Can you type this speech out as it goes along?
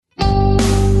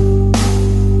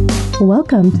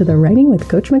Welcome to the Writing with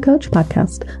Coach McCoach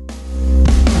podcast.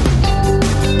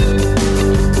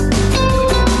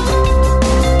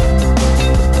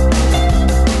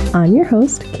 I'm your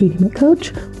host, Katie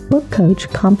McCoach, book coach,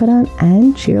 confidant,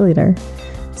 and cheerleader.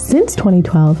 Since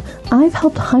 2012, I've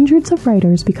helped hundreds of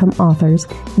writers become authors,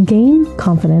 gain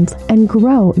confidence, and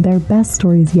grow their best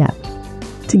stories yet.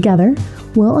 Together,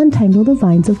 we'll untangle the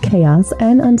vines of chaos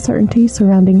and uncertainty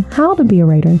surrounding how to be a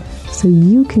writer so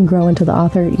you can grow into the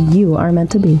author you are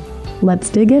meant to be. Let's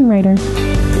dig in, writer.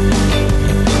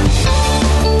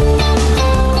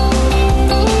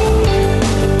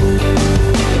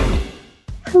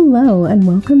 Hello, and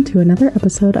welcome to another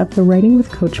episode of the Writing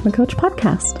with Coach McCoach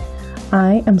podcast.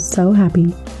 I am so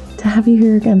happy to have you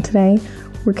here again today.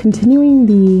 We're continuing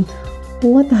the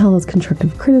What the Hell is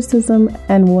Constructive Criticism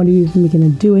and What Are You Going to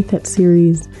Do With It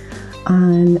series.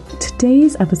 On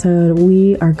today's episode,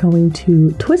 we are going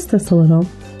to twist this a little.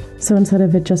 So instead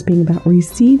of it just being about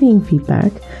receiving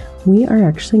feedback, we are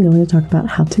actually going to talk about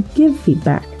how to give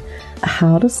feedback,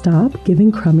 how to stop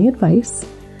giving crummy advice,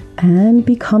 and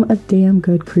become a damn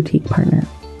good critique partner.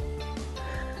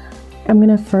 I'm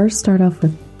going to first start off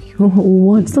with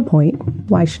what's the point?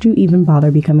 Why should you even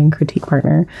bother becoming a critique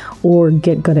partner or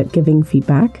get good at giving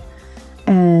feedback?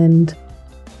 And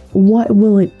what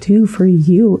will it do for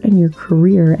you and your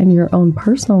career and your own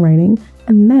personal writing?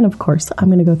 And then, of course, I'm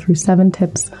going to go through 7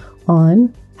 tips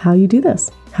on how you do this.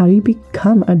 How do you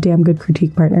become a damn good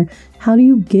critique partner? How do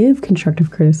you give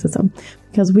constructive criticism?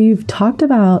 Because we've talked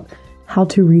about how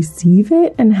to receive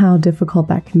it and how difficult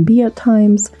that can be at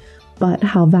times, but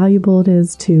how valuable it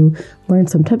is to learn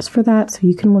some tips for that. So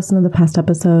you can listen to the past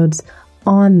episodes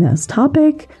on this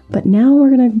topic. But now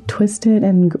we're going to twist it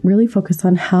and really focus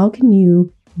on how can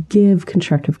you give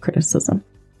constructive criticism.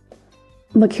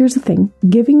 Look, here's the thing.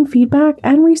 Giving feedback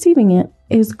and receiving it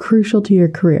is crucial to your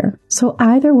career. So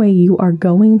either way, you are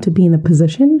going to be in the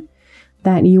position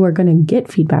that you are going to get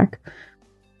feedback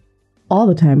all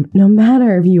the time, no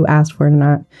matter if you asked for it or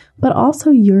not. But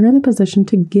also you're in the position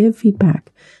to give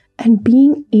feedback. And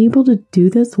being able to do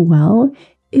this well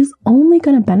is only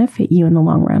going to benefit you in the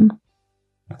long run.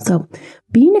 So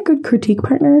being a good critique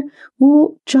partner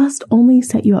will just only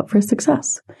set you up for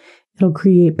success. It'll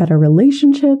create better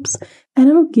relationships and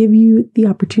it'll give you the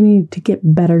opportunity to get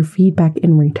better feedback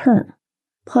in return.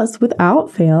 Plus,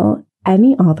 without fail,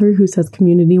 any author who says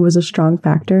community was a strong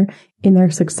factor in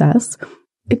their success,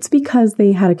 it's because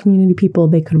they had a community of people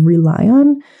they could rely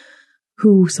on,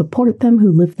 who support them,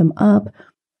 who lift them up,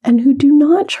 and who do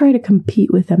not try to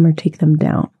compete with them or take them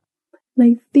down. And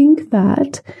I think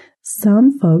that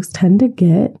some folks tend to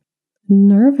get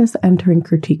nervous entering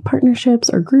critique partnerships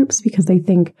or groups because they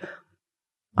think,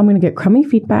 I'm going to get crummy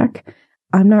feedback.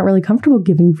 I'm not really comfortable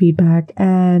giving feedback,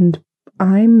 and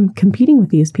I'm competing with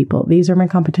these people. These are my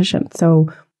competition. So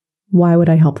why would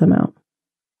I help them out?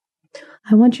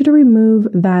 I want you to remove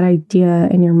that idea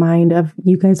in your mind of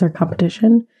you guys are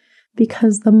competition.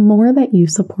 Because the more that you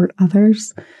support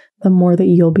others, the more that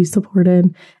you'll be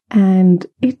supported. And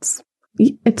it's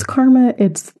karma.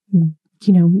 It's,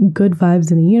 good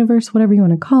vibes in the universe, whatever you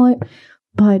want to call it.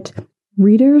 But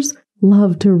readers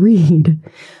love to read.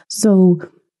 So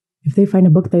if they find a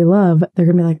book they love, they're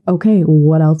going to be like, okay,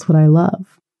 what else would I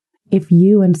love? If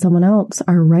you and someone else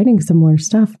are writing similar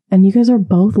stuff and you guys are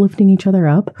both lifting each other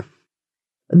up,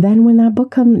 then when that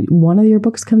book one of your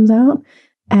books comes out,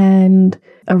 and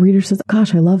a reader says,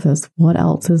 gosh, I love this. What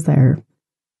else is there?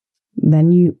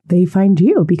 Then they find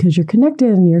you because you're connected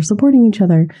and you're supporting each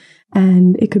other.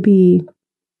 And it could be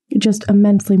just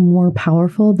immensely more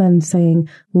powerful than saying,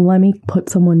 let me put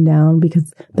someone down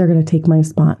because they're going to take my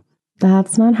spot.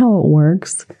 That's not how it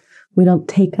works. We don't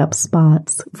take up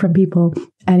spots from people.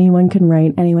 Anyone can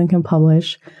write, anyone can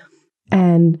publish.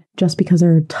 And just because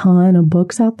there are a ton of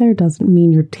books out there doesn't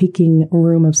mean you're taking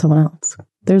room of someone else.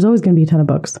 There's always going to be a ton of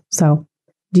books. So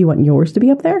do you want yours to be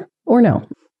up there or no?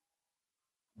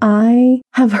 I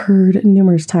have heard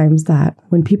numerous times that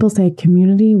when people say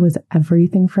community was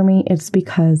everything for me, it's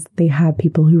because they had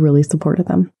people who really supported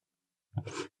them.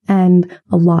 And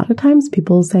a lot of times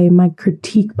people say my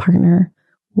critique partner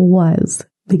was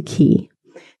the key.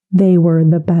 They were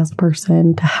the best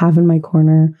person to have in my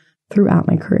corner throughout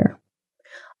my career.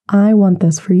 I want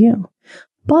this for you.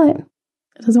 But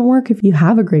it doesn't work if you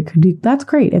have a great critique. That's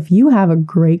great. If you have a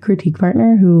great critique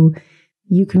partner who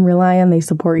you can rely on, they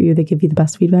support you, they give you the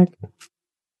best feedback.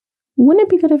 Wouldn't it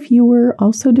be good if you were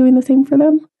also doing the same for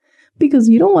them? Because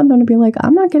you don't want them to be like,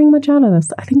 I'm not getting much out of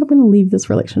this. I think I'm going to leave this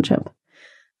relationship.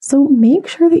 So make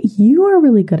sure that you are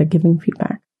really good at giving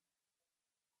feedback.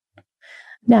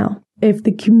 Now, if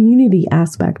the community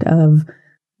aspect of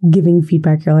giving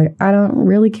feedback, you're like, I don't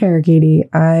really care, Katie.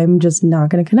 I'm just not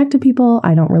going to connect to people.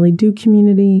 I don't really do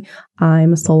community.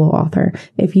 I'm a solo author.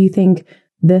 If you think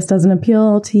this doesn't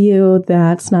appeal to you,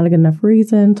 that's not a good enough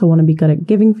reason to want to be good at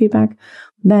giving feedback,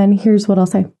 then here's what I'll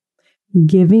say.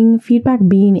 Giving feedback,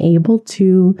 being able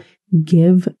to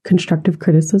give constructive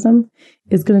criticism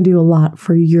is going to do a lot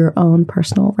for your own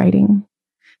personal writing.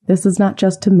 This is not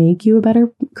just to make you a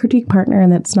better critique partner,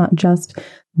 and that's not just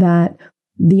that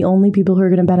the only people who are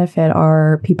going to benefit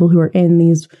are people who are in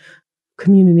these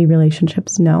community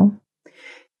relationships. No.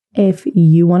 If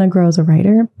you want to grow as a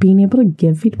writer, being able to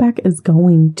give feedback is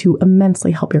going to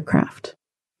immensely help your craft.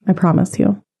 I promise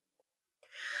you.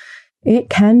 It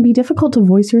can be difficult to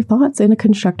voice your thoughts in a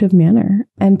constructive manner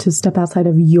and to step outside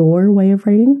of your way of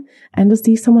writing and to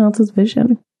see someone else's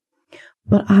vision.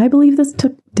 But I believe this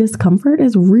discomfort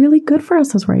is really good for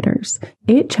us as writers.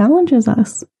 It challenges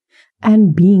us.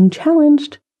 And being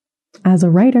challenged as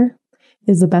a writer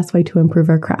is the best way to improve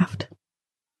our craft.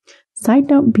 Side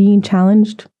note, being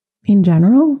challenged in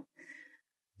general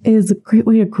is a great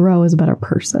way to grow as a better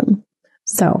person.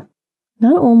 So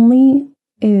not only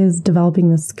is developing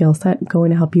this skill set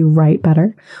going to help you write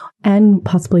better and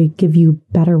possibly give you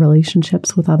better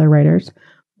relationships with other writers,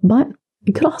 but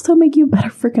it could also make you a better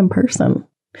freaking person.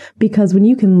 Because when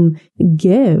you can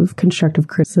give constructive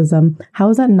criticism, how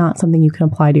is that not something you can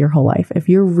apply to your whole life? If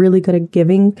you're really good at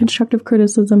giving constructive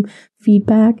criticism,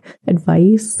 feedback,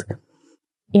 advice,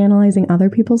 analyzing other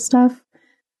people's stuff,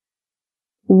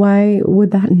 why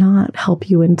would that not help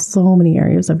you in so many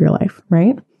areas of your life,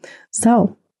 right?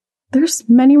 So there's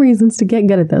many reasons to get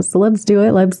good at this. So let's do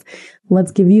it.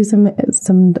 Let's give you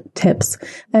some tips.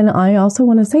 And I also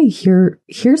want to say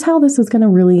here's how this is going to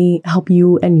really help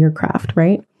you and your craft,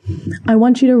 right? I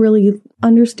want you to really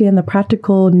understand the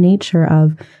practical nature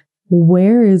of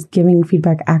where is giving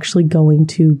feedback actually going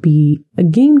to be a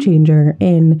game changer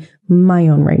in my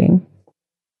own writing.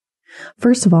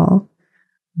 First of all,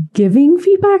 giving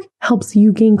feedback helps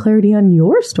you gain clarity on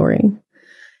your story.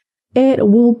 It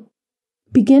will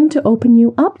begin to open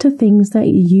you up to things that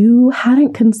you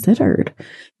hadn't considered.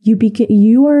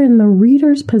 You are in the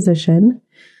reader's position,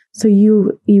 so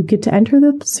you get to enter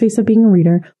the space of being a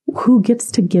reader who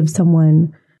gets to give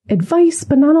someone advice,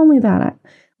 but not only that,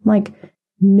 like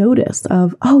notice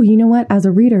of, oh, you know what, as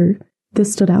a reader,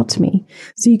 this stood out to me.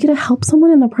 So you get to help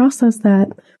someone in the process that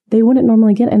they wouldn't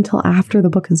normally get until after the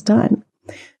book is done.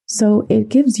 So it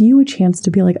gives you a chance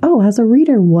to be like, oh, as a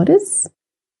reader, what is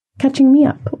catching me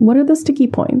up? What are the sticky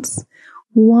points?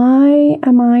 Why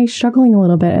am I struggling a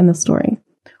little bit in the story?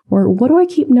 Or what do I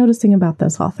keep noticing about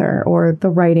this author or the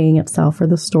writing itself or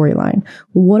the storyline?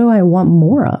 What do I want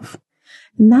more of?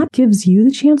 And that gives you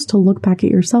the chance to look back at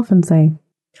yourself and say,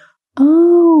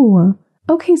 oh,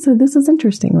 okay, so this is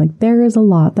interesting. Like there is a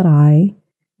lot that I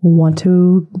want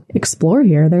to explore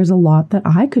here. There's a lot that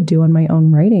I could do in my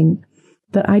own writing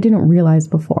that I didn't realize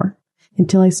before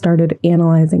until I started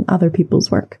analyzing other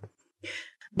people's work.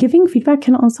 Giving feedback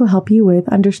can also help you with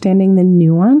understanding the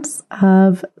nuance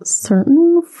of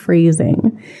certain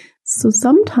phrasing. So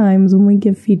sometimes when we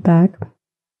give feedback,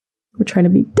 we're trying to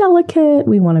be delicate.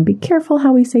 We want to be careful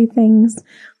how we say things.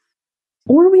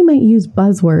 Or we might use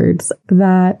buzzwords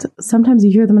that sometimes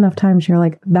you hear them enough times, you're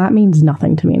like, that means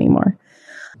nothing to me anymore.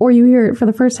 Or you hear it for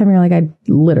the first time, you're like, I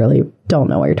literally don't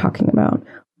know what you're talking about.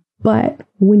 But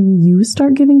when you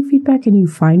start giving feedback and you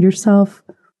find yourself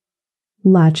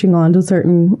latching on to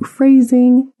certain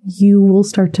phrasing, you will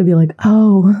start to be like,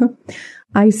 oh,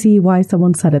 I see why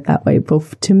someone said it that way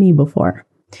to me before.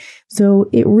 So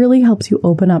it really helps you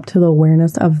open up to the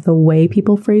awareness of the way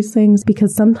people phrase things,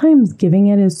 because sometimes giving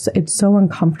it's so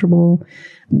uncomfortable.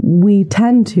 We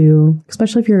tend to,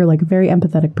 especially if you're like a very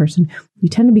empathetic person, you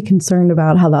tend to be concerned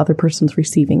about how the other person's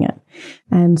receiving it.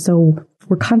 And so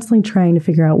we're constantly trying to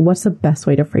figure out what's the best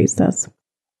way to phrase this.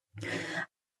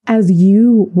 As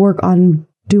you work on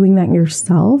doing that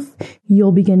yourself,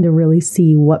 you'll begin to really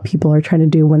see what people are trying to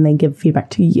do when they give feedback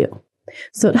to you.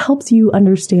 So it helps you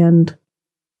understand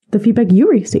the feedback you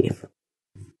receive.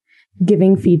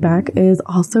 Giving feedback is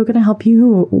also going to help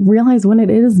you realize when it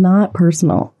is not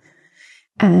personal.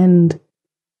 And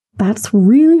that's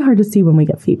really hard to see when we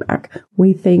get feedback.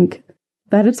 We think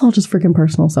that it's all just freaking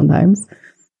personal sometimes.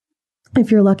 If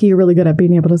you're lucky, you're really good at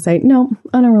being able to say, no,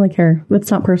 I don't really care.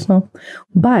 It's not personal.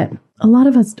 But a lot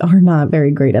of us are not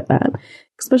very great at that,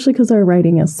 especially because our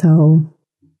writing is so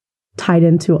tied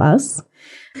into us.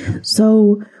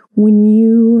 So when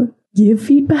you give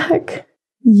feedback,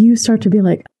 you start to be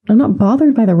like, I'm not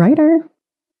bothered by the writer.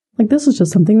 Like, this is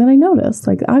just something that I noticed.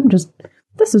 Like,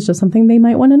 this is just something they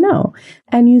might want to know.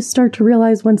 And you start to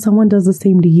realize when someone does the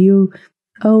same to you,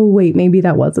 oh, wait, maybe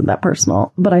that wasn't that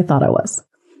personal, but I thought it was.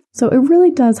 So it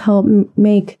really does help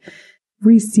make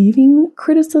receiving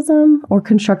criticism or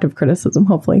constructive criticism,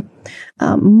 hopefully,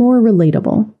 more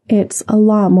relatable. It's a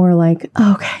lot more like,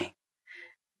 okay,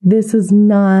 this is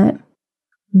not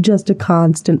just a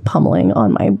constant pummeling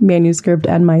on my manuscript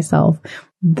and myself.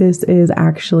 This is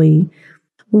actually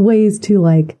ways to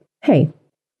like, hey,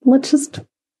 let's just,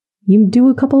 you do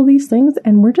a couple of these things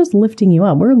and we're just lifting you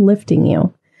up. We're lifting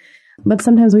you. But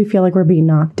sometimes we feel like we're being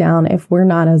knocked down if we're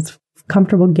not as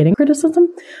comfortable getting criticism.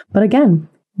 But again,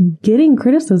 getting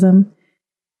criticism,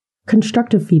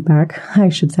 constructive feedback, I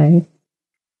should say,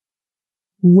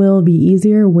 will be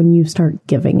easier when you start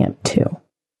giving it too.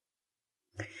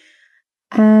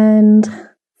 And I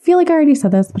feel like I already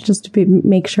said this, but just to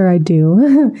make sure I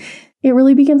do, it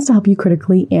really begins to help you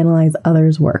critically analyze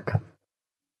others' work.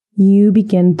 You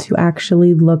begin to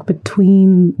actually look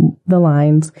between the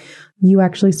lines. You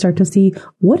actually start to see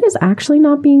what is actually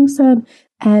not being said,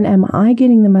 and am I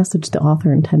getting the message the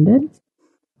author intended?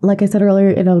 Like I said earlier,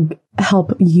 it'll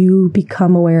help you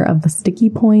become aware of the sticky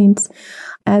points.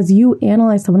 As you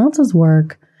analyze someone else's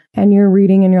work and you're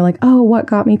reading and you're like, oh, what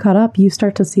got me caught up? You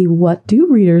start to see, what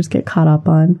do readers get caught up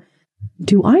on?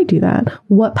 Do I do that?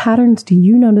 What patterns do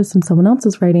you notice in someone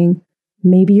else's writing?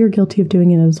 Maybe you're guilty of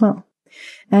doing it as well.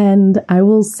 And I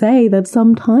will say that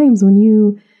sometimes when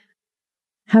you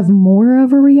have more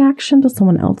of a reaction to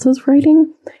someone else's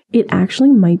writing, it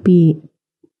actually might be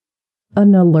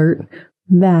an alert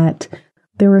that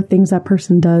there are things that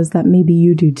person does that maybe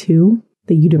you do too,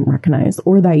 that you didn't recognize,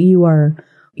 or that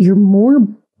you're more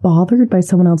bothered by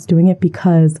someone else doing it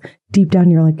because deep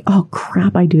down you're like, oh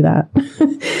crap, I do that.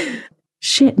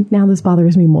 Shit, now this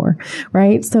bothers me more,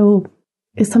 right? So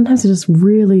sometimes it just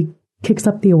really kicks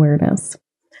up the awareness.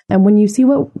 And when you see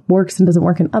what works and doesn't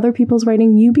work in other people's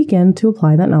writing, you begin to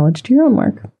apply that knowledge to your own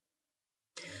work.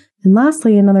 And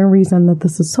lastly, another reason that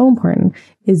this is so important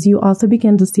is you also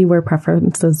begin to see where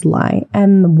preferences lie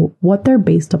and what they're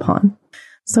based upon.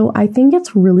 So I think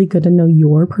it's really good to know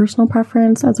your personal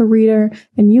preference as a reader,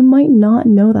 and you might not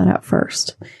know that at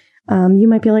first. You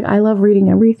might be like, I love reading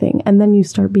everything. And then you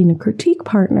start being a critique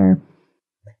partner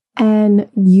and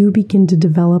you begin to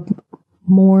develop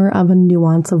more of a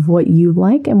nuance of what you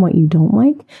like and what you don't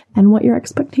like and what your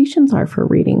expectations are for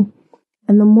reading.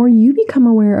 And the more you become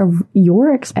aware of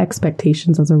your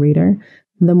expectations as a reader,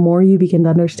 the more you begin to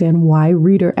understand why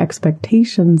reader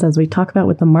expectations, as we talk about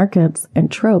with the markets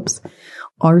and tropes,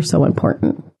 are so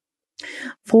important.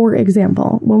 For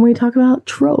example, when we talk about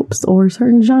tropes or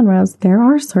certain genres, there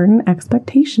are certain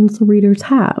expectations the readers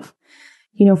have.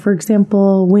 You know, for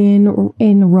example, when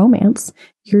in romance,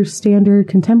 your standard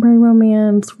contemporary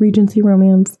romance, Regency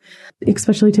romance,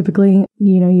 especially typically,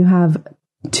 you have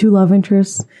two love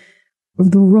interests.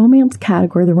 The romance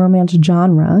category, the romance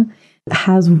genre,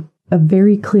 has a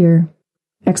very clear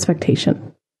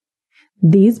expectation.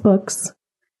 These books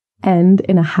end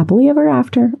in a happily ever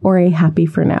after or a happy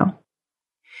for now.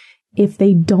 If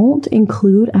they don't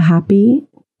include a happy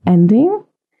ending,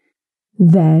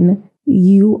 then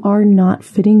you are not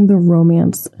fitting the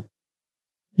romance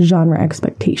genre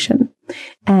expectation,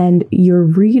 and your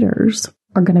readers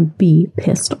are going to be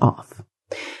pissed off.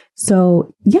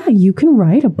 So yeah, you can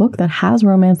write a book that has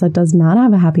romance that does not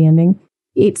have a happy ending.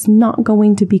 It's not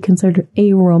going to be considered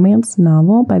a romance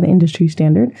novel by the industry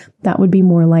standard. That would be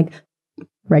more like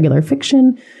regular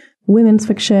fiction, women's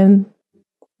fiction.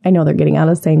 I know they're getting out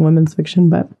of saying women's fiction,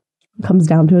 but it comes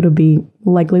down to it'll be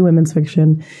likely women's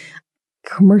fiction,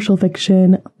 commercial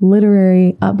fiction,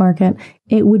 literary, upmarket.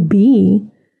 It would be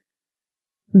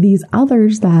these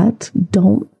others that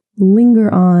don't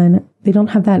linger on, they don't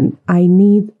have that, I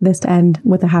need this to end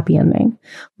with a happy ending.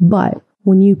 But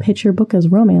when you pitch your book as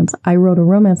romance, I wrote a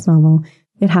romance novel,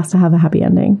 it has to have a happy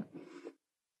ending.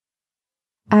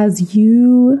 As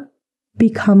you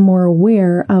become more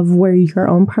aware of where your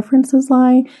own preferences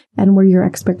lie and where your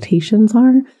expectations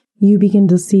are, you begin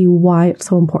to see why it's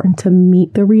so important to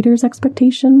meet the reader's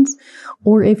expectations,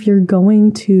 or if you're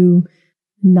going to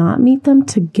not meet them,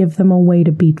 to give them a way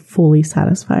to be fully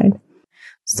satisfied.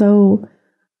 So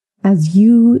as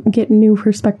you get new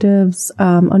perspectives,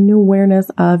 a new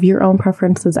awareness of your own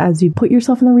preferences, as you put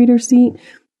yourself in the reader's seat,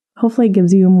 hopefully it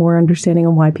gives you more understanding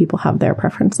of why people have their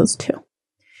preferences too.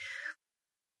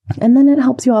 And then it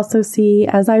helps you also see,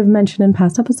 as I've mentioned in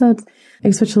past episodes,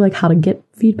 especially like how to get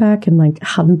feedback and like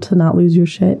how to not lose your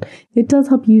shit. It does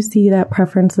help you see that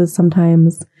preferences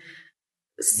sometimes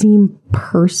seem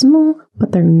personal,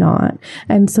 but they're not.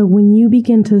 And so when you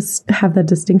begin to have that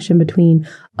distinction between,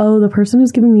 oh, the person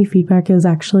who's giving me feedback is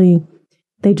actually,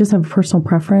 they just have a personal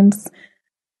preference,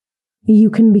 you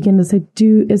can begin to say,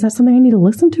 is that something I need to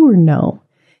listen to or no?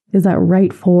 Is that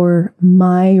right for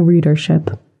my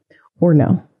readership or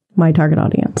no, my target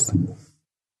audience?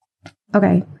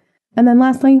 Okay. And then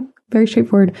lastly, very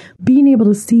straightforward, being able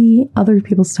to see other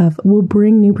people's stuff will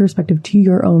bring new perspective to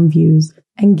your own views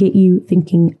and get you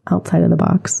thinking outside of the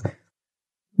box.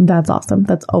 That's awesome.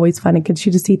 That's always fun. It gets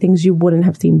you to see things you wouldn't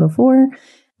have seen before.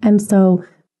 And so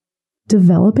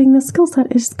developing the skill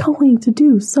set is going to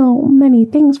do so many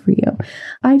things for you.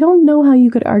 I don't know how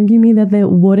you could argue me that it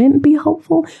wouldn't be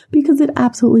helpful, because it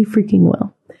absolutely freaking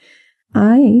will.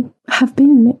 I have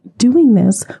been doing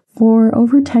this for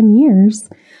over 10 years.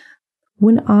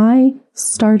 When I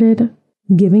started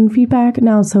giving feedback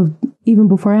now, so even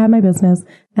before I had my business,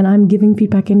 and I'm giving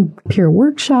feedback in peer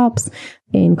workshops,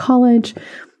 in college,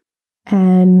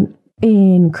 and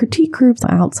in critique groups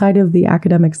outside of the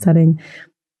academic setting,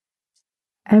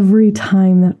 every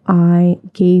time that I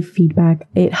gave feedback,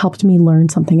 it helped me learn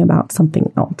something about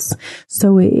something else.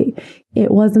 So it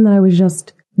wasn't that I was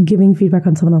just giving feedback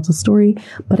on someone else's story,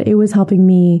 but it was helping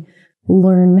me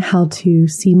learn how to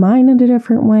see mine in a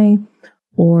different way,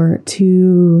 or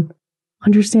to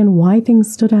understand why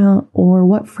things stood out or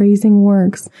what phrasing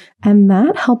works. And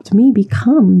that helped me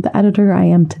become the editor I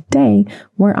am today,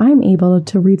 where I'm able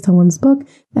to read someone's book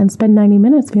and spend 90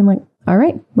 minutes being like, all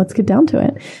right, let's get down to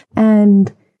it.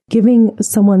 And giving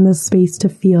someone the space to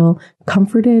feel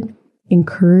comforted,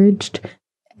 encouraged,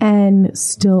 and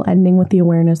still ending with the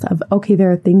awareness of, okay,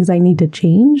 there are things I need to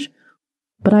change,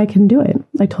 but I can do it.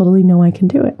 I totally know I can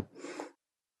do it.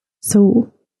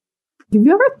 So have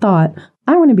you ever thought,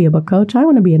 I want to be a book coach, I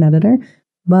want to be an editor,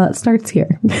 but it starts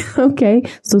here. Okay,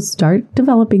 so start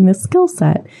developing this skill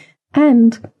set,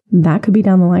 and that could be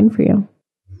down the line for you.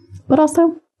 But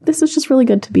also, this is just really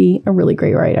good to be a really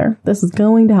great writer. This is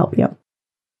going to help you.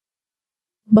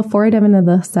 Before I dive into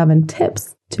the 7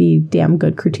 tips to be a damn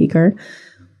good critiquer,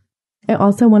 I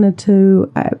also wanted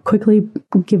to quickly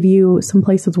give you some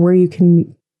places where you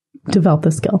can develop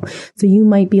the skill. So you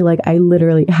might be like,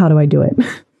 how do I do it?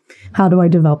 How do I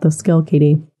develop this skill,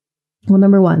 Katie? Well,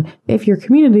 number 1, if you're a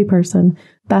community person,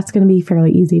 that's going to be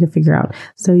fairly easy to figure out.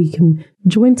 So you can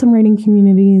join some writing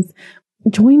communities,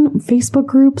 join Facebook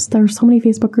groups. There are so many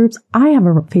Facebook groups. I have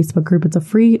a Facebook group. It's a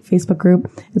free Facebook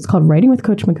group. It's called Writing with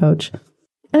Coach McCoach.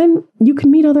 And you can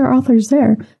meet other authors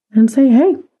there and say,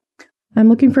 hey, I'm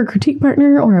looking for a critique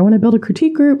partner, or I want to build a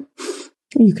critique group.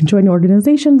 You can join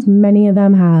organizations. Many of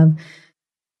them have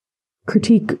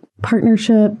critique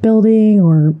partnership building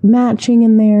or matching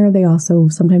in there. They also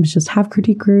sometimes just have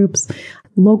critique groups,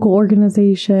 local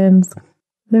organizations.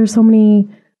 There's so many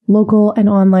local and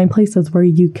online places where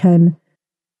you can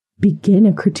begin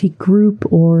a critique group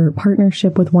or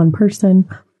partnership with one person.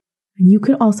 You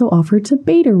could also offer to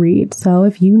beta read. So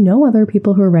if you know other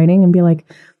people who are writing and be like,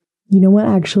 you know what,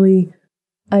 actually,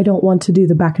 I don't want to do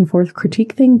the back and forth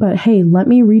critique thing, but hey, let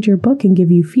me read your book and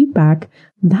give you feedback.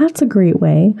 That's a great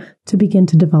way to begin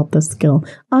to develop this skill.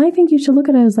 I think you should look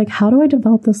at it as like, how do I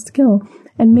develop this skill?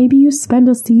 And maybe you spend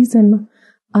a season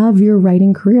of your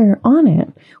writing career on it,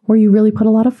 where you really put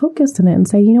a lot of focus in it and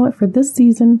say, you know what, for this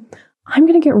season, I'm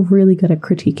going to get really good at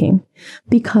critiquing,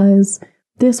 because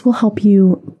this will help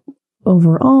you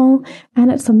overall,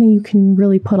 and it's something you can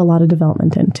really put a lot of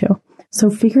development into. So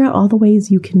figure out all the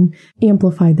ways you can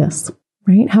amplify this,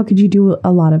 right? How could you do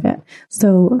a lot of it?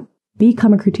 So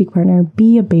become a critique partner,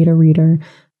 be a beta reader,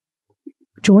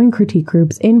 join critique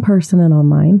groups in person and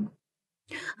online.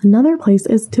 Another place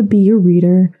is to be a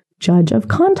reader judge of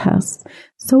contests.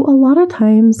 So a lot of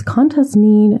times contests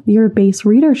need your base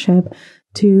readership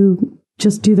to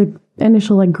just do the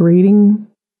initial grading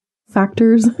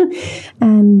factors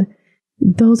and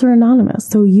those are anonymous.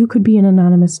 So you could be an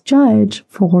anonymous judge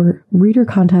for reader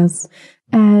contests.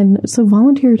 And so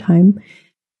volunteer time.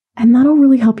 And that'll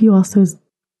really help you also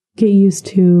get used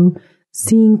to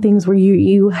seeing things where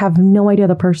you have no idea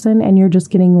the person and you're just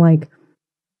getting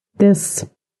this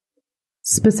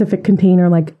specific container,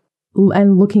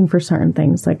 and looking for certain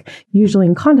things. Usually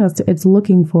in contests, it's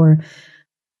looking for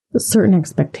certain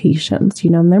expectations,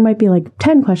 and there might be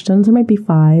 10 questions, there might be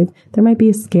 5, there might be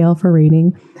a scale for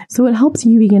rating. So it helps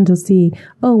you begin to see,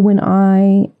 when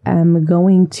I am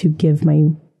going to give my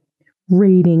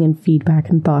rating and feedback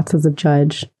and thoughts as a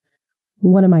judge,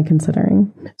 what am I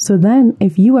considering? So then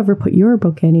if you ever put your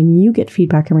book in and you get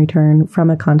feedback in return from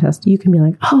a contest, you can be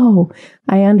like,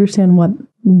 I understand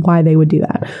why they would do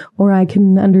that, or I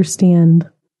can understand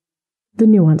the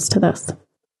nuance to this.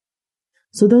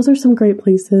 So those are some great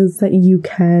places that you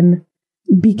can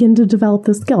begin to develop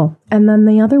the skill. And then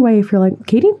the other way, if you're like,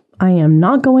 Katie, I am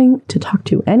not going to talk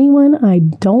to anyone. I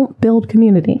don't build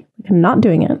community. I'm not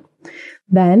doing it.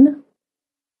 Then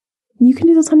you can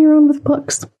do this on your own with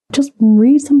books. Just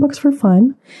read some books for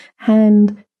fun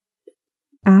and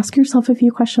ask yourself a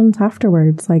few questions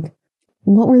afterwards. Like,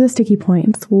 what were the sticky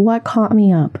points? What caught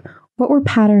me up? What were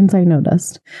patterns I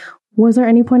noticed? Was there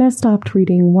any point I stopped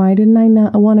reading? Why didn't I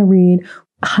not want to read?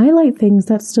 Highlight things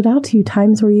that stood out to you,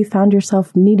 times where you found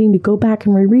yourself needing to go back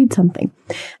and reread something.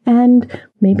 And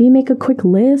maybe make a quick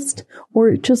list,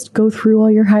 or just go through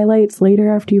all your highlights later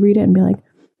after you read it and be like,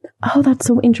 oh, that's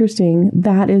so interesting.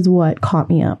 That is what caught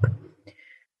me up.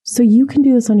 So you can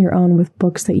do this on your own with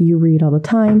books that you read all the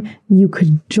time. You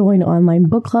could join online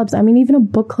book clubs. I mean, even a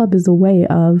book club is a way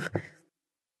of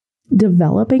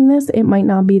developing this. It might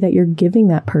not be that you're giving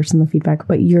that person the feedback,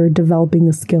 but you're developing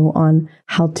the skill on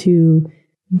how to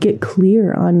get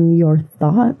clear on your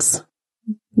thoughts.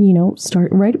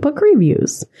 Write book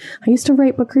reviews. I used to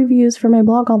write book reviews for my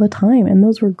blog all the time, and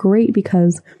those were great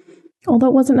because although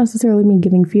it wasn't necessarily me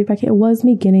giving feedback, it was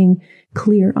me getting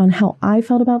clear on how I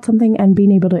felt about something and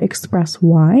being able to express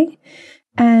why.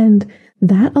 And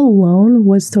that alone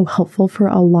was so helpful for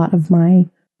a lot of my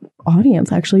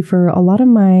audience. Actually, for a lot of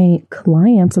my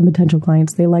clients and potential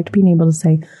clients, they liked being able to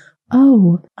say,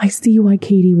 oh, I see why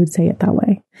Katie would say it that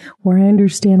way, or I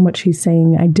understand what she's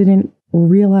saying. I didn't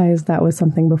realize that was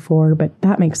something before, but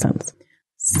that makes sense.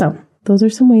 So those are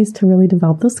some ways to really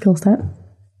develop the skill set.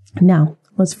 Now,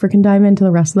 let's freaking dive into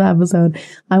the rest of the episode.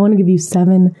 I want to give you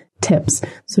 7 tips.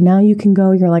 So now you can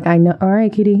go, you're like, I know, all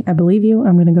right, Katie, I believe you.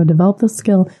 I'm going to go develop the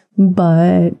skill,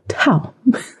 but how?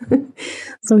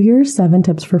 So here are 7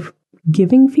 tips for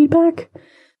giving feedback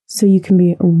so you can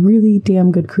be a really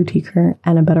damn good critiquer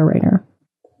and a better writer.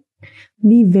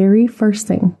 The very first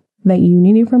thing that you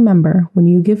need to remember when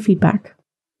you give feedback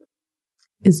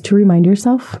is to remind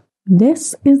yourself,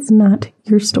 this is not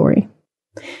your story.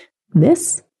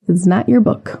 This is not your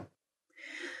book.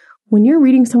 When you're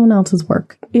reading someone else's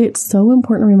work, it's so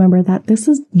important to remember that this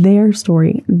is their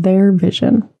story, their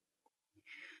vision.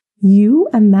 You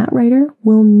and that writer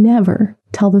will never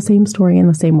tell the same story in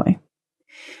the same way.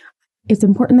 It's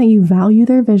important that you value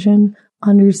their vision,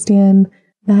 understand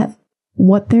that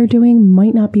what they're doing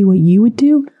might not be what you would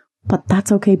do, but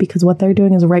that's okay because what they're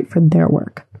doing is right for their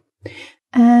work.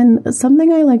 And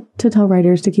something I like to tell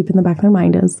writers to keep in the back of their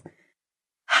mind is,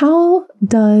 how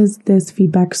does this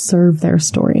feedback serve their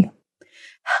story?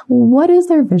 What is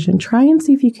their vision? Try and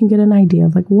see if you can get an idea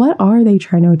of what are they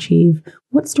trying to achieve?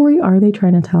 What story are they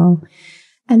trying to tell?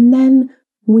 And then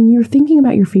when you're thinking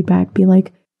about your feedback, be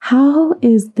like, how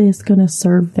is this going to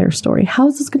serve their story? How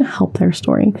is this going to help their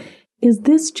story? Is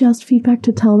this just feedback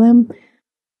to tell them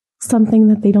something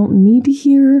that they don't need to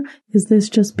hear? Is this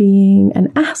just being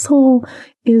an asshole?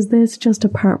 Is this just a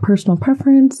personal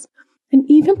preference? And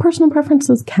even personal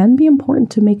preferences can be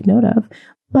important to make note of,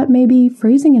 but maybe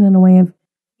phrasing it in a way of,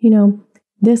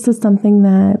 this is something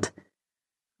that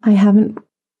I haven't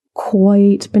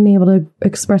quite been able to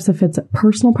express if it's a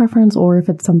personal preference or if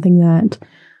it's something that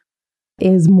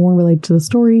is more related to the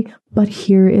story, but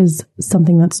here is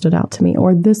something that stood out to me,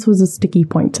 or this was a sticky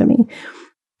point to me.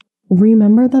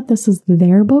 Remember that this is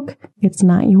their book, it's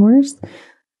not yours,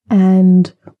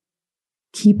 and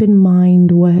keep in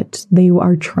mind what they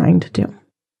are trying to do.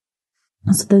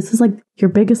 So this is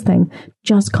your biggest thing.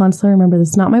 Just constantly remember, this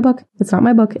is not my book. It's not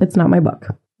my book. It's not my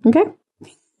book. Okay?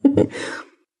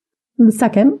 The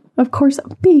second, of course,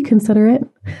 be considerate.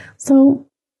 So,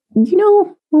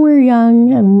 when we're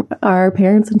young and our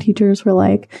parents and teachers were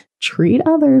like, treat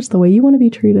others the way you want to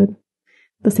be treated.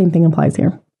 The same thing applies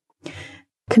here.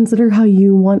 Consider how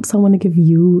you want someone to give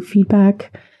you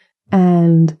feedback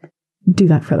and do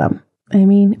that for them. I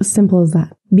mean, as simple as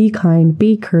that. Be kind,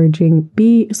 be encouraging,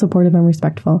 be supportive and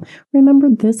respectful. Remember,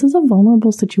 this is a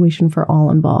vulnerable situation for all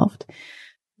involved.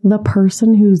 The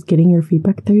person who's getting your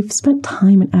feedback, they've spent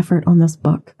time and effort on this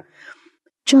book,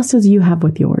 just as you have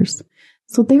with yours.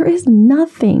 So there is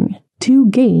nothing to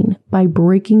gain by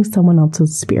breaking someone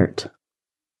else's spirit.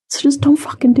 So just don't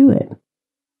fucking do it.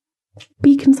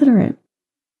 Be considerate.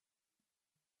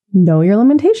 Know your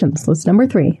limitations. List number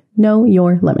 3. Know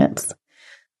your limits.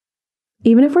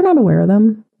 Even if we're not aware of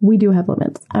them, we do have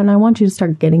limits. And I want you to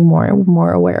start getting more and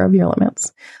more aware of your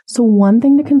limits. So one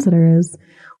thing to consider is,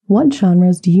 what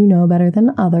genres do you know better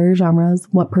than other genres?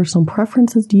 What personal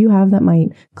preferences do you have that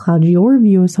might cloud your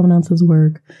view of someone else's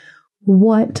work?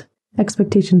 What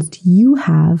expectations do you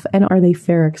have? And are they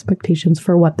fair expectations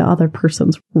for what the other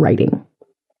person's writing?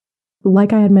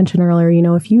 Like I had mentioned earlier,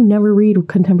 if you never read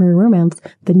contemporary romance,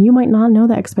 then you might not know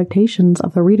the expectations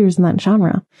of the readers in that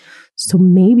genre. So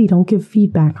maybe don't give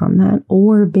feedback on that,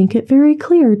 or make it very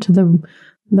clear to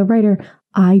the writer,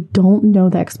 I don't know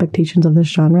the expectations of this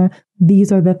genre.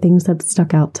 These are the things that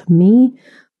stuck out to me,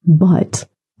 but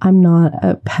I'm not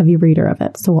a heavy reader of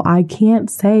it. So I can't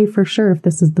say for sure if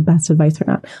this is the best advice or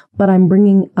not, but I'm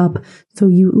bringing up so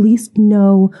you at least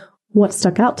know what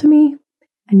stuck out to me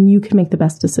and you can make the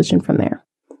best decision from there.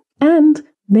 And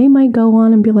they might go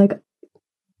on and be like,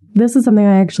 this is something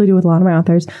I actually do with a lot of my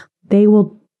authors. They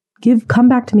will come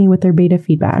back to me with their beta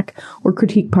feedback or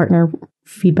critique partner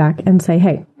feedback and say,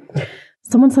 hey,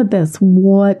 someone said this,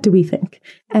 what do we think?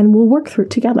 And we'll work through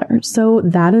it together. So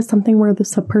that is something where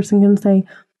the person can say,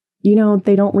 you know,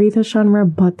 they don't read this genre,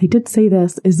 but they did say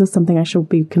this. Is this something I should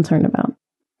be concerned about?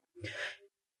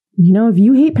 You know, if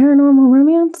you hate paranormal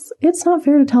romance, it's not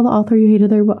fair to tell the author you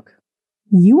hated their book.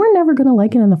 You were never going to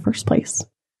like it in the first place.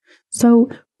 So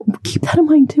keep that in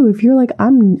mind too. If you're like, I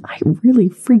really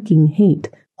freaking hate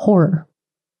horror,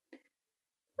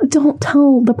 don't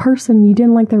tell the person you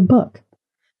didn't like their book.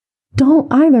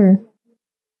 Don't either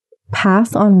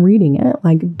pass on reading it.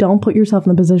 Like, don't put yourself in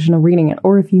the position of reading it.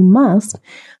 Or if you must,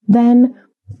 then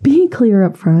be clear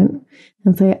up front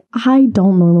and say, I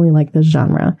don't normally like this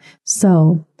genre.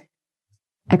 So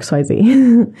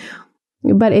XYZ.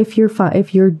 But if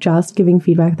you're just giving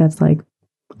feedback that's like,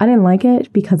 I didn't like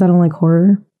it because I don't like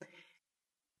horror,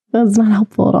 that's not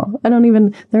helpful at all.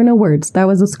 There are no words. That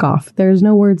was a scoff. There's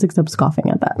no words except scoffing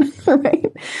at that,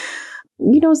 right?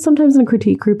 You know, sometimes in a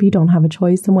critique group, you don't have a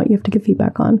choice in what you have to give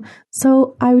feedback on.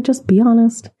 So I would just be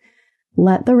honest.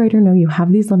 Let the writer know you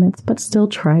have these limits, but still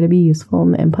try to be useful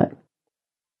in the input.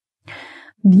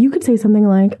 You could say something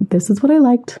like, this is what I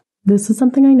liked. This is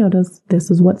something I noticed.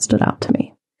 This is what stood out to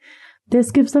me.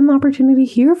 This gives them the opportunity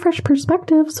to hear fresh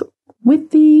perspectives with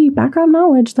the background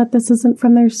knowledge that this isn't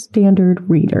from their standard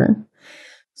reader.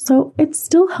 So it's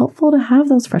still helpful to have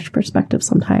those fresh perspectives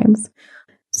sometimes.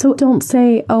 So don't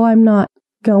say, oh, I'm not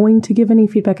going to give any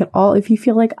feedback at all. If you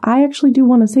feel like I actually do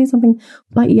want to say something,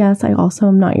 but yes, I also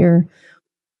am not your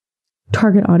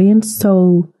target audience.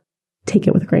 So take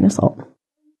it with a grain of salt.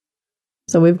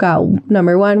 So we've got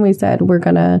number 1, we said we're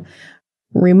going to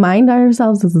remind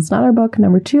ourselves this is not our book.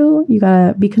 Number 2, you got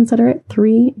to be considerate.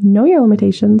 3, know your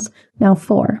limitations. Now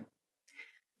 4.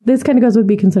 This kind of goes with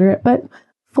be considerate, but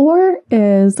 4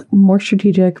 is more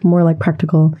strategic, more like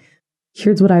practical.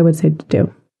 Here's what I would say to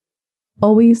do.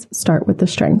 Always start with the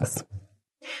strengths.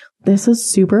 This is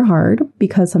super hard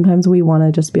because sometimes we want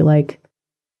to just be like,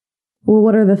 well,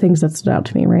 what are the things that stood out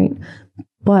to me, right?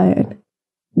 But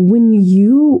when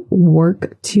you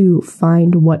work to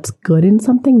find what's good in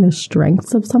something, the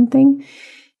strengths of something,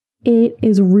 it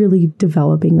is really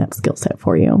developing that skill set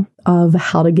for you of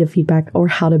how to give feedback or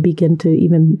how to begin to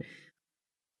even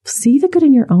see the good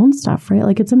in your own stuff, right?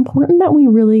 Like, it's important that we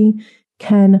really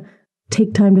can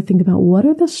take time to think about what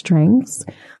are the strengths,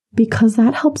 because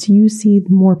that helps you see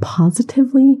more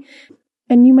positively.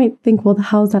 And you might think, well,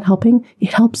 how is that helping?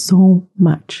 It helps so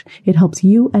much. It helps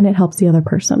you and it helps the other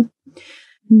person.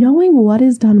 Knowing what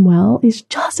is done well is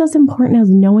just as important as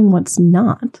knowing what's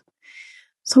not.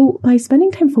 So by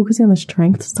spending time focusing on the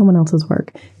strengths of someone else's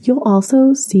work, you'll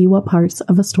also see what parts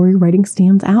of a story writing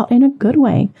stands out in a good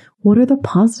way. What are the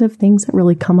positive things that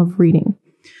really come of reading?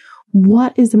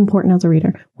 What is important as a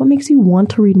reader? What makes you want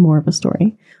to read more of a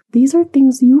story? These are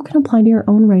things you can apply to your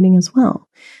own writing as well.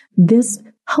 This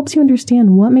helps you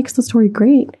understand what makes the story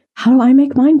great. How do I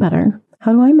make mine better?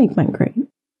 How do I make mine great?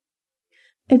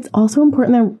 It's also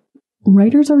important that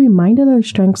writers are reminded of their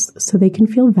strengths so they can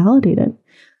feel validated.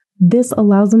 This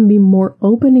allows them to be more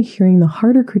open to hearing the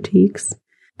harder critiques.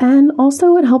 And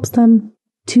also it helps them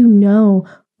to know,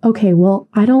 okay, well,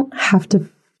 I don't have to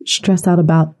stress out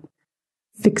about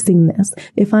fixing this.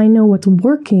 If I know what's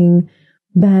working,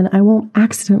 then I won't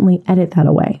accidentally edit that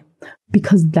away.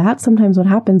 Because that's sometimes what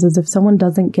happens is if someone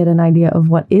doesn't get an idea of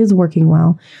what is working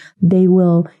well, they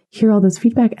will hear all this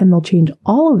feedback and they'll change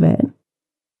all of it.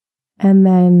 And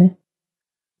then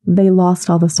they lost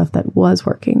all the stuff that was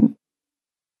working.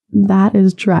 That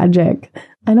is tragic.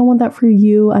 I don't want that for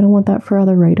you. I don't want that for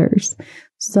other writers.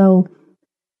 So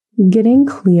getting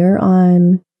clear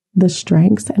on the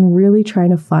strengths and really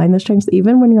trying to find the strengths,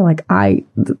 even when you're like,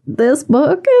 this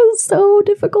book is so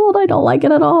difficult. I don't like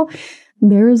it at all.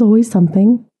 There is always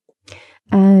something.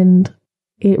 And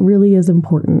it really is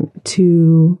important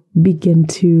to begin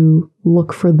to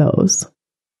look for those.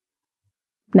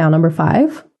 Now, number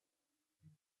 5,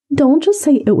 don't just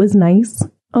say it was nice.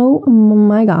 Oh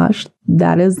my gosh,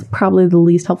 that is probably the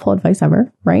least helpful advice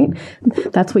ever, right?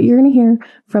 That's what you're going to hear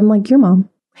from like your mom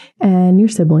and your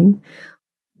sibling.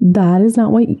 That is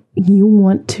not what you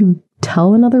want to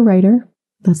tell another writer.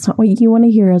 That's not what you want to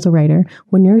hear as a writer.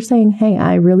 When you're saying, hey,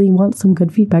 I really want some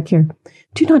good feedback here,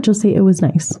 do not just say it was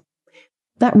nice.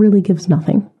 That really gives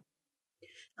nothing.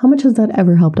 How much has that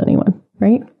ever helped anyone,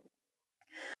 right?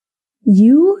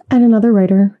 You and another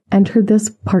writer entered this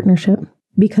partnership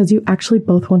because you actually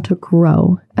both want to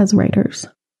grow as writers.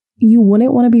 You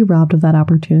wouldn't want to be robbed of that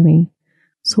opportunity.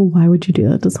 So why would you do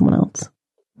that to someone else?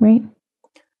 Right?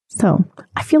 So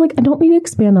I feel like I don't need to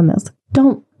expand on this.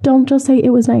 Don't just say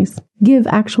it was nice. Give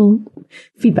actual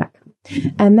feedback.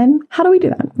 And then how do we do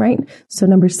that? Right? So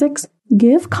number 6,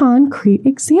 give concrete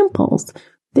examples.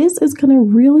 This is going to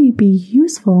really be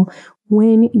useful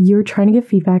when you're trying to give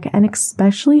feedback, and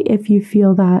especially if you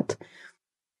feel that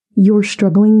you're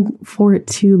struggling for it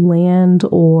to land,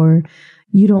 or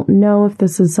you don't know if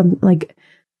this is something like,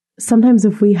 sometimes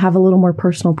if we have a little more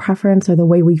personal preference or the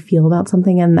way we feel about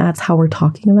something and that's how we're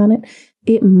talking about it,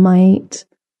 it might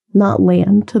not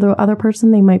land to the other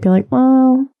person. They might be like,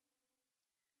 well,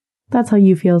 that's how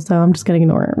you feel, so I'm just going to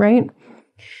ignore it, right?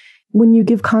 When you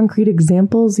give concrete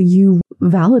examples, you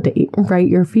validate, right,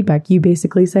 your feedback. You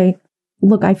basically say,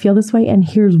 look, I feel this way and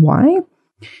here's why.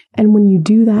 And when you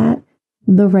do that,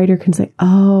 the writer can say,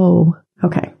 oh,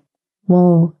 okay,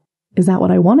 well, is that what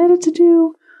I wanted it to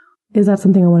do? Is that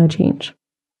something I want to change?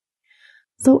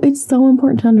 So it's so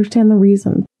important to understand the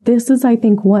reason. This is, I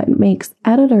think, what makes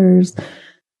editors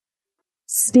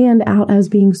stand out as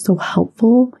being so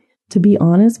helpful, to be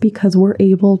honest, because we're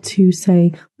able to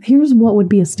say, here's what would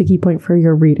be a sticky point for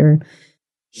your reader.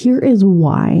 Here is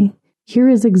why. Here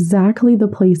is exactly the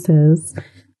places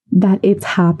that it's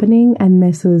happening. And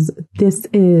this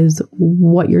is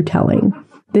what you're telling.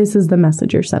 This is the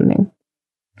message you're sending.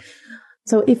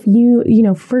 So if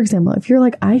for example, if you're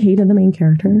like, I hated the main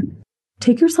character,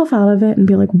 take yourself out of it and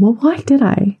be like, well, why did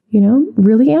I,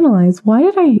 really analyze, why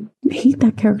did I hate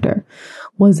that character?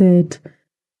 Was it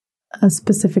a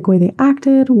specific way they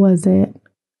acted? Was it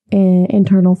an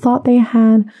internal thought they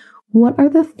had? What are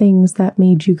the things that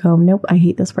made you go, nope, I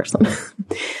hate this person?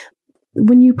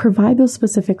 When you provide those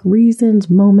specific reasons,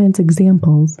 moments,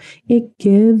 examples, it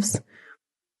gives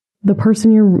the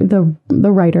person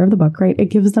the writer of the book, right? It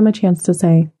gives them a chance to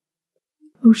say,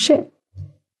 oh shit,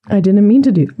 I didn't mean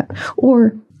to do that.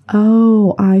 Or,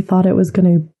 oh, I thought it was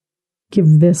going to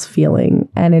give this feeling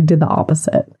and it did the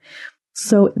opposite.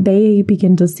 So they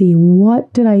begin to see,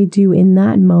 what did I do in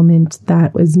that moment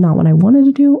that was not what I wanted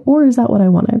to do? Or is that what I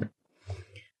wanted?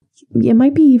 It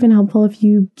might be even helpful if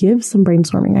you give some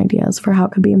brainstorming ideas for how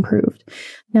it could be improved.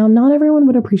 Now, not everyone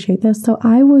would appreciate this, so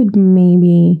I would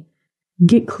maybe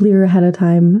get clear ahead of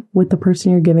time with the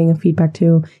person you're giving a feedback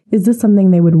to. Is this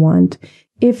something they would want?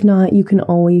 If not, you can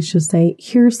always just say,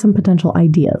 here's some potential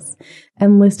ideas,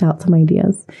 and list out some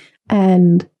ideas,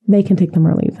 and they can take them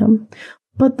or leave them.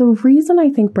 But the reason I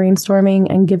think brainstorming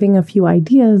and giving a few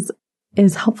ideas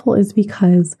is helpful is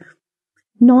because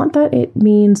not that it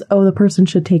means, oh, the person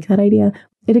should take that idea.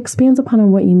 It expands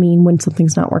upon what you mean when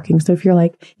something's not working. So if you're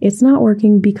like, it's not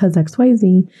working because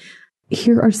XYZ,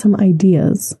 here are some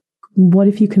ideas. What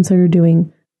if you consider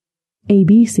doing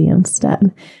ABC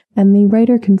instead? And the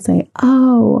writer can say,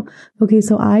 oh, okay,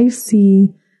 so I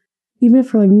see, even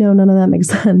if we're like, no, none of that makes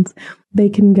sense, they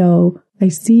can go, I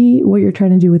see what you're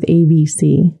trying to do with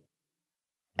ABC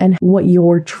and what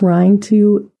you're trying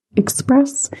to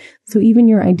express. So even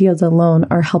your ideas alone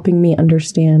are helping me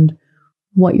understand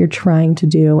what you're trying to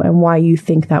do and why you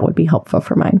think that would be helpful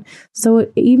for mine. So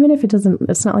even if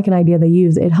it's not like an idea they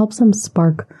use, it helps them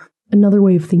spark another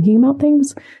way of thinking about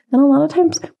things. And a lot of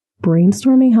times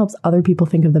brainstorming helps other people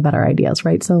think of the better ideas,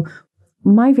 right? So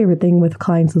my favorite thing with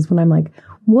clients is when I'm like,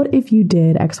 what if you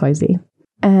did XYZ?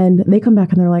 And they come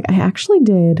back and they're like, I actually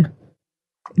did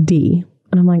D.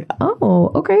 And I'm like,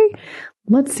 oh, okay,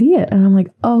 let's see it. And I'm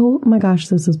like, oh my gosh,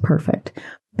 this is perfect.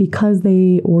 Because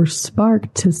they were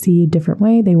sparked to see a different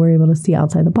way. They were able to see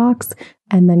outside the box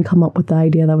and then come up with the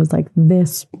idea that was like,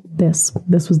 this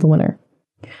was the winner.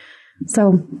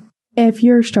 So if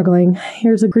you're struggling,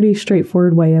 here's a pretty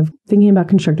straightforward way of thinking about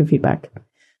constructive feedback.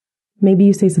 Maybe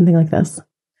you say something like this.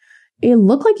 It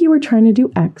looked like you were trying to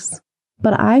do X,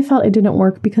 but I felt it didn't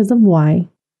work because of Y.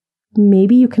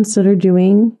 Maybe you consider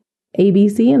doing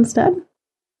ABC instead.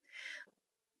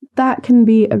 That can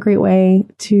be a great way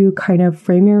to kind of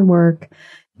frame your work.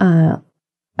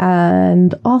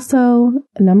 And also,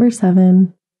 number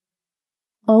 7,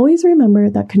 always remember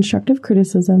that constructive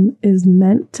criticism is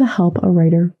meant to help a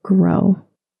writer grow.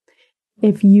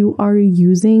 If you are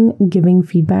using giving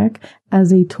feedback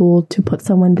as a tool to put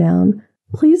someone down,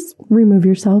 please remove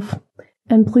yourself.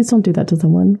 And please don't do that to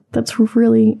someone. That's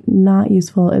really not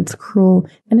useful. It's cruel,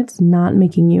 and it's not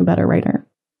making you a better writer.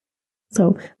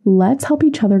 So let's help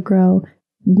each other grow.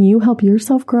 You help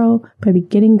yourself grow by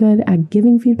getting good at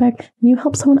giving feedback, and you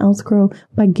help someone else grow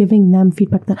by giving them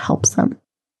feedback that helps them.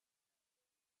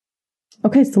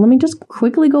 Okay, so let me just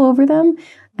quickly go over them.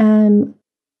 And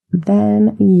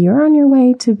then you're on your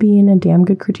way to being a damn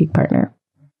good critique partner.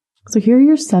 So here are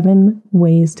your 7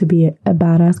 ways to be a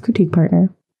badass critique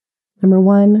partner. Number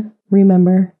 1,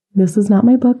 remember, this is not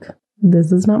my book.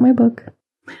 This is not my book.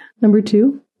 Number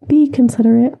 2, be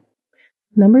considerate.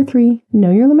 Number 3,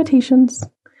 know your limitations.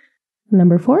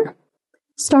 Number 4,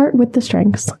 start with the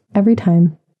strengths every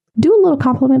time. Do a little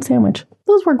compliment sandwich.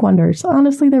 Those work wonders.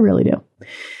 Honestly, they really do.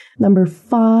 Number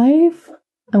 5,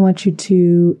 I want you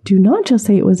to do not just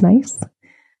say it was nice.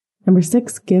 Number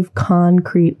 6, give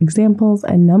concrete examples.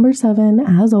 And number 7,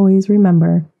 as always,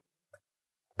 remember,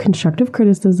 constructive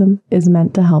criticism is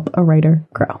meant to help a writer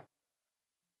grow.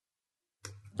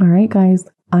 All right, guys,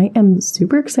 I am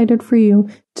super excited for you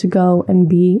to go and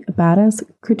be a badass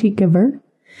critique giver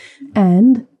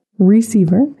and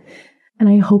receiver. And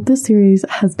I hope this series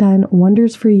has done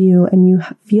wonders for you and you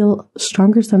feel a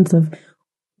stronger sense of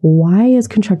why is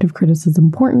constructive criticism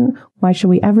important? Why should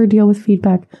we ever deal with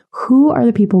feedback? Who are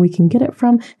the people we can get it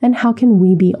from? And how can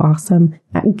we be awesome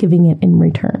at giving it in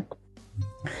return?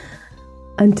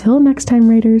 Until next time,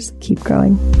 writers, keep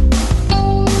growing.